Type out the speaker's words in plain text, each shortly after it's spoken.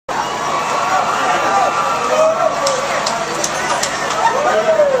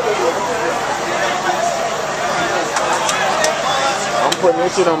putting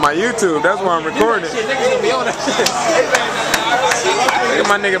this shit on my YouTube. That's why I'm recording it. Niggas gonna be on that shit. Look at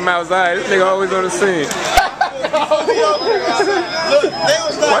my nigga Mouse Eye. This nigga always on the scene.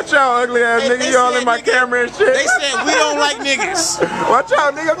 Watch out, ugly ass nigga. You all in my camera and shit. They said we don't like niggas. Watch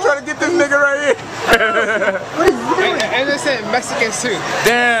out, nigga. I'm trying to get this nigga right here. And they said Mexicans too.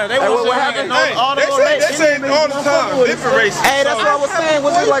 Damn, they want what happened? all the They say all the time, different races. Hey, that's what I was saying.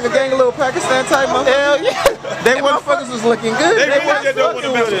 Was it like a gang of little Pakistan type motherfuckers? Hell yeah. They motherfuckers was looking good. They really just don't want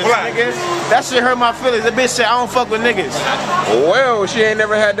to mess with black. That shit hurt my feelings. That bitch said I don't fuck with niggas. Well, she ain't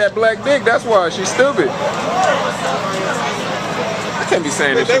never had that black dick. That's why she's stupid. I can't be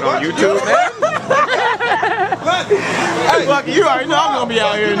saying this shit on YouTube, man. Hey, fuck you already know I'm gonna be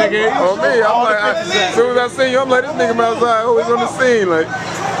out here, nigga. On me, I'm like, as soon as I see you, I'm like, this nigga outside, always on the scene, like.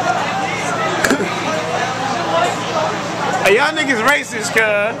 Hey, y'all niggas racist,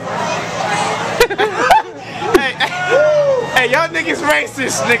 cuz. Hey, y'all niggas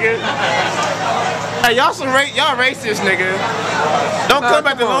racist, nigga. Hey, y'all racist, nigga. Don't come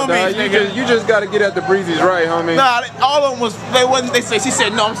back to Long Beach, nigga. You just gotta get at the breezies right, homie. Nah, all of them was, she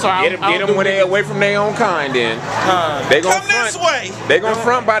said, no, I'm sorry. Get them when they away from their own kind, then. They gon' Come this way. They gon'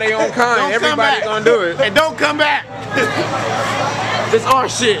 front by their own kind. Everybody gonna do it. Hey, don't come back. It's our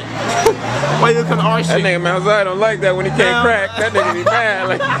shit. Why you come to our shit? That nigga Malzai don't like that when he can't crack. That nigga be mad.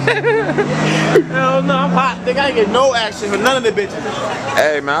 Like. Hell no, I'm hot. Nigga, I ain't get no action for none of the bitches.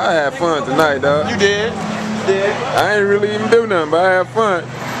 Hey man, I had fun tonight, dog. You did. I ain't really even do nothing, but I had fun. I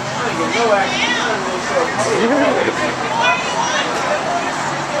ain't get no action.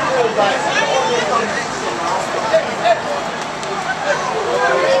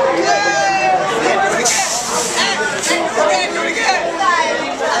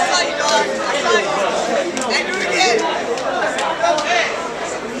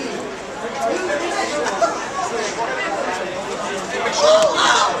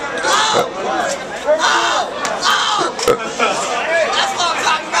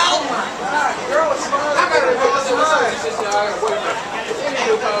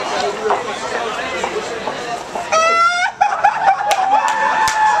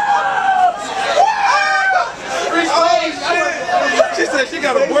 She said she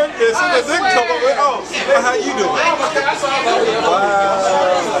gotta work this. So the nigga come over. Oh, how you doing? Wow.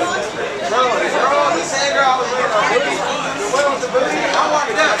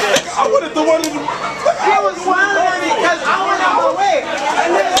 I wanted the one in the. She was wondering because I went out her way,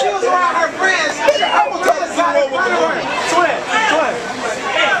 and then she was around her friends. I was trying to find her. Twin.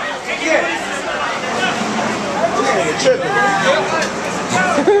 Yeah.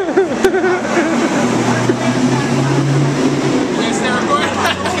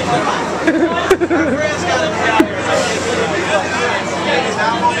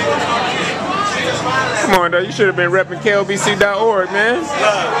 Come on, though. You should have been repping KLBC.org, man.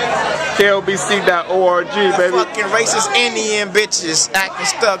 KLBC.org, baby. Fucking racist Indian bitches acting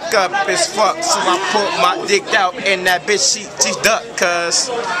stuck up as fuck. So I put my dick out and that bitch she duck, cuz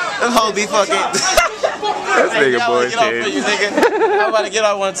them hoes be fucking. That's nigga bullshit. I'm about to get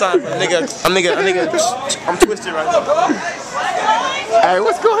out one time, nigga. I'm twisted right now. Hey,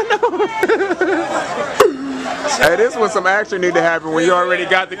 what's going on? Hey, this was some action need to happen when you already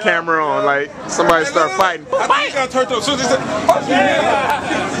got the camera on. Like, somebody start fighting. I think you got turned up. So they said, I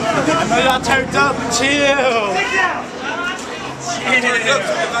know y'all turned up. Chill. That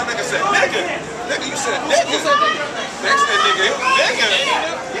nigga said, nigga, you said nigga. Next that nigga,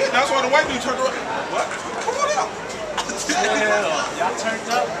 yeah, that's why the white dude turned around. What? Come on out. Y'all turned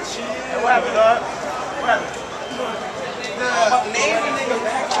up. Chill. What happened, dog? What happened? The name of the nigga